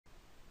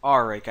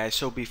Alright guys,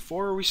 so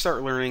before we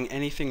start learning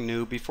anything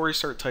new, before we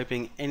start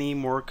typing any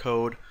more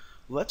code,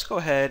 let's go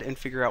ahead and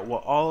figure out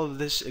what all of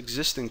this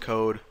existing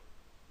code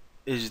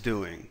is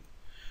doing.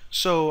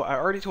 So I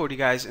already told you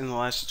guys in the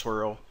last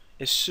tutorial,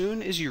 as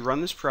soon as you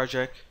run this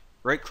project,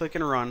 right click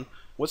and run,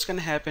 what's going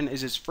to happen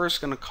is it's first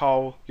going to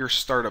call your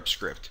startup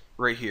script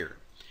right here.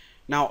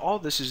 Now all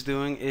this is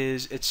doing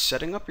is it's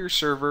setting up your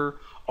server,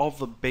 all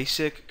the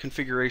basic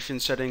configuration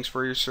settings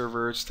for your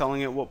server. It's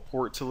telling it what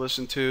port to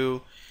listen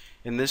to.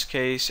 In this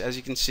case, as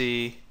you can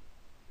see,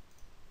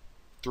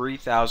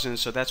 3000,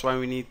 so that's why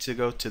we need to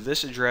go to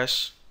this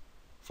address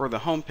for the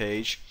home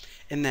page.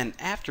 And then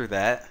after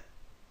that,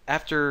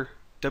 after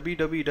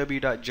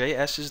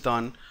www.js is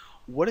done,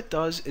 what it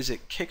does is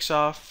it kicks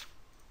off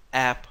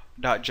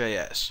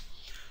app.js.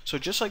 So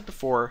just like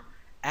before,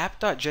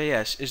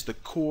 app.js is the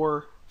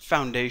core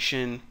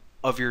foundation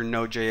of your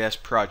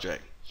Node.js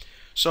project.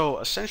 So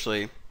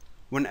essentially,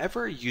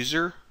 whenever a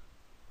user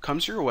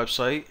comes to your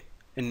website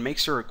and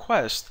makes a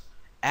request,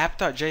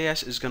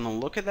 app.js is going to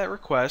look at that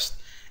request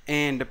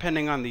and,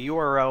 depending on the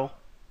URL,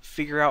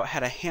 figure out how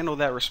to handle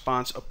that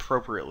response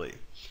appropriately.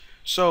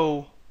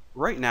 So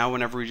right now,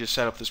 whenever we just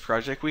set up this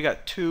project, we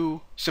got two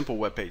simple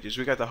web pages.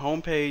 We got the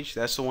home page,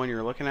 that's the one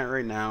you're looking at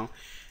right now,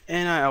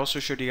 and I also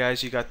showed you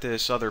guys you got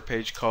this other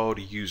page called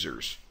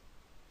users.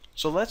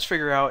 So let's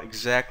figure out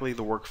exactly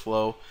the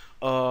workflow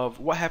of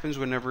what happens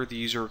whenever the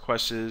user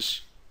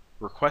requests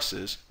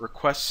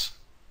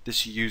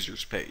this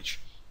users page.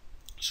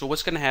 So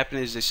what's going to happen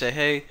is they say,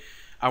 hey,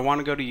 I want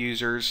to go to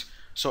users.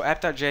 So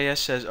app.js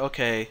says,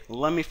 okay,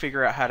 let me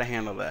figure out how to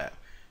handle that.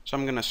 So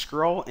I'm going to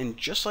scroll, and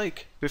just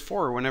like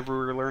before, whenever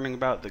we were learning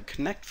about the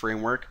connect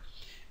framework,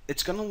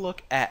 it's going to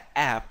look at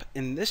app,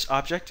 and this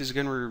object is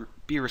going to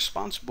be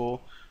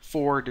responsible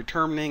for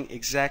determining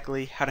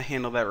exactly how to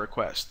handle that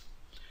request.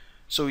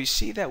 So we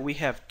see that we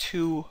have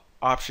two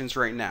options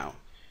right now,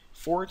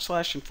 /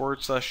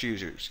 and /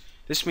 users.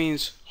 This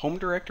means home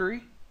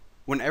directory.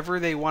 Whenever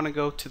they want to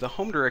go to the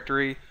home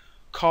directory,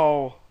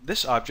 call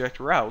this object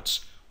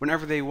routes.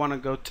 Whenever they want to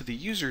go to the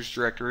users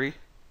directory,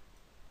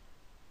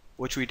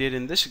 which we did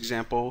in this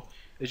example,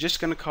 is just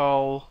going to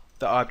call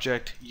the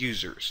object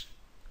users.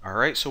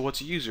 Alright, so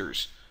what's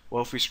users?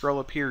 Well, if we scroll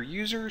up here,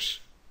 users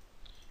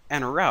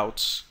and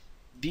routes,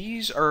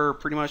 these are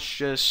pretty much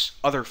just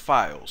other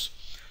files.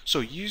 So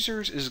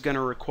users is going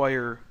to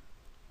require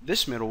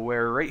this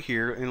middleware right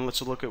here, and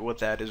let's look at what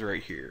that is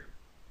right here.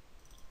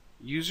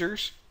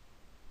 Users.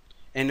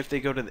 And if they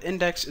go to the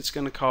index, it's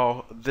going to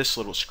call this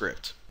little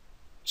script.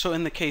 So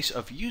in the case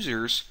of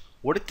users,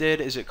 what it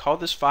did is it called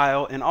this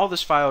file, and all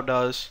this file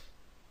does,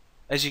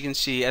 as you can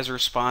see, as a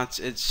response,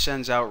 it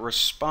sends out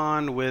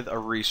respond with a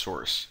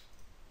resource.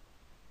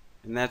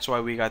 And that's why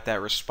we got that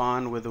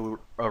respond with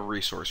a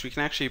resource. We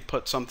can actually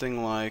put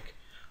something like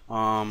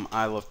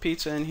I love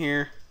pizza in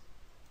here.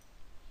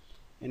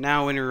 And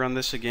now when you run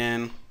this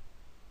again,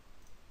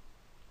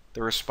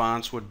 the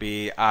response would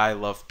be I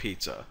love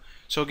pizza.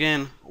 So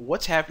again,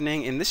 what's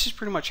happening, and this is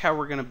pretty much how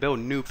we're going to build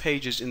new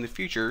pages in the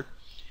future.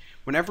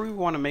 Whenever we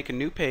want to make a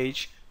new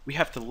page, we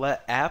have to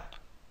let app,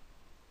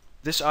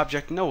 this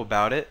object, know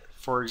about it.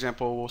 For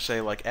example, we'll say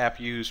like app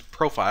use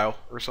profile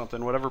or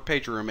something, whatever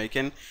page we're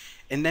making.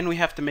 And then we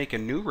have to make a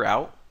new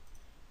route,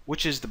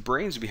 which is the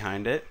brains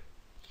behind it.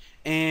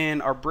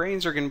 And our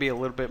brains are going to be a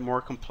little bit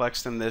more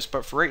complex than this,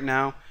 but for right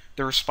now,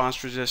 the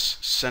response will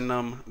just send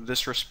them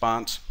this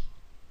response.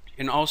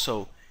 And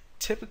also,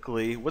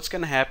 typically, what's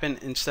going to happen,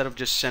 instead of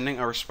just sending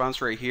a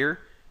response right here,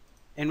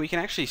 and we can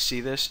actually see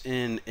this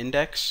in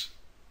index.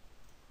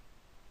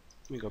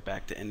 Let me go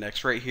back to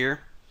index right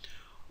here.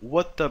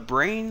 What the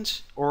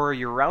brains or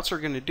your routes are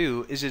going to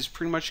do is it's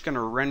pretty much going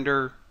to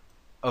render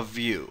a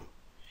view.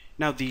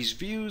 Now these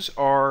views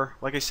are,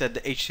 like I said,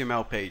 the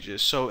HTML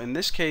pages. So in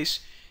this case,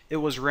 it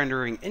was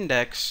rendering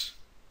index,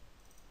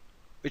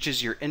 which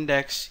is your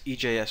index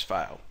EJS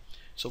file.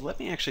 So let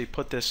me actually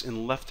put this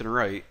in left and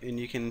right, and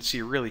you can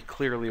see really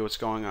clearly what's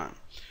going on.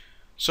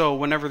 So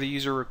whenever the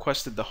user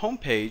requested the home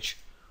page,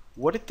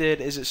 what it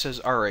did is it says,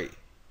 alright,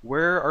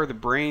 where are the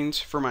brains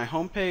for my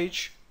home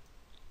page?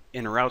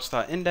 In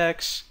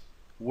routes.index.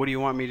 What do you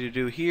want me to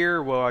do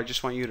here? Well, I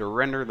just want you to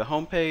render the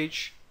home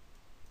page.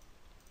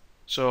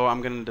 So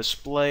I'm going to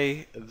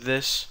display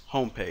this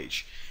home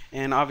page.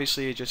 And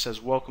obviously it just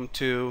says welcome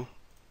to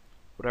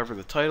whatever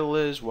the title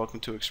is, welcome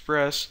to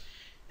Express.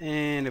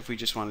 And if we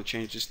just want to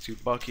change this to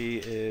Bucky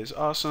is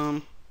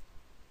awesome,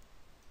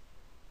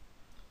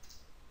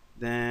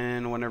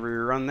 then whenever we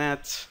run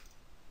that,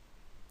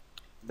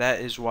 that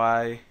is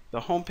why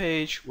the home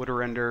page would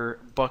render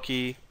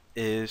Bucky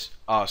is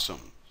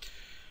awesome.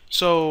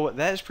 So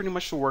that is pretty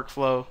much the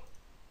workflow.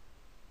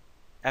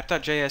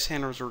 App.js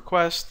handles the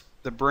request,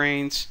 the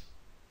brains,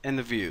 and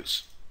the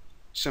views.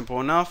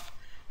 Simple enough.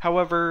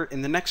 However,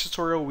 in the next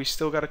tutorial, we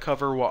still got to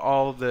cover what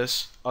all of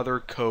this other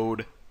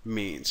code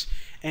means.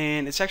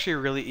 And it's actually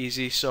really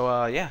easy.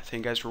 So yeah,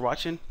 thank you guys for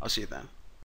watching. I'll see you then.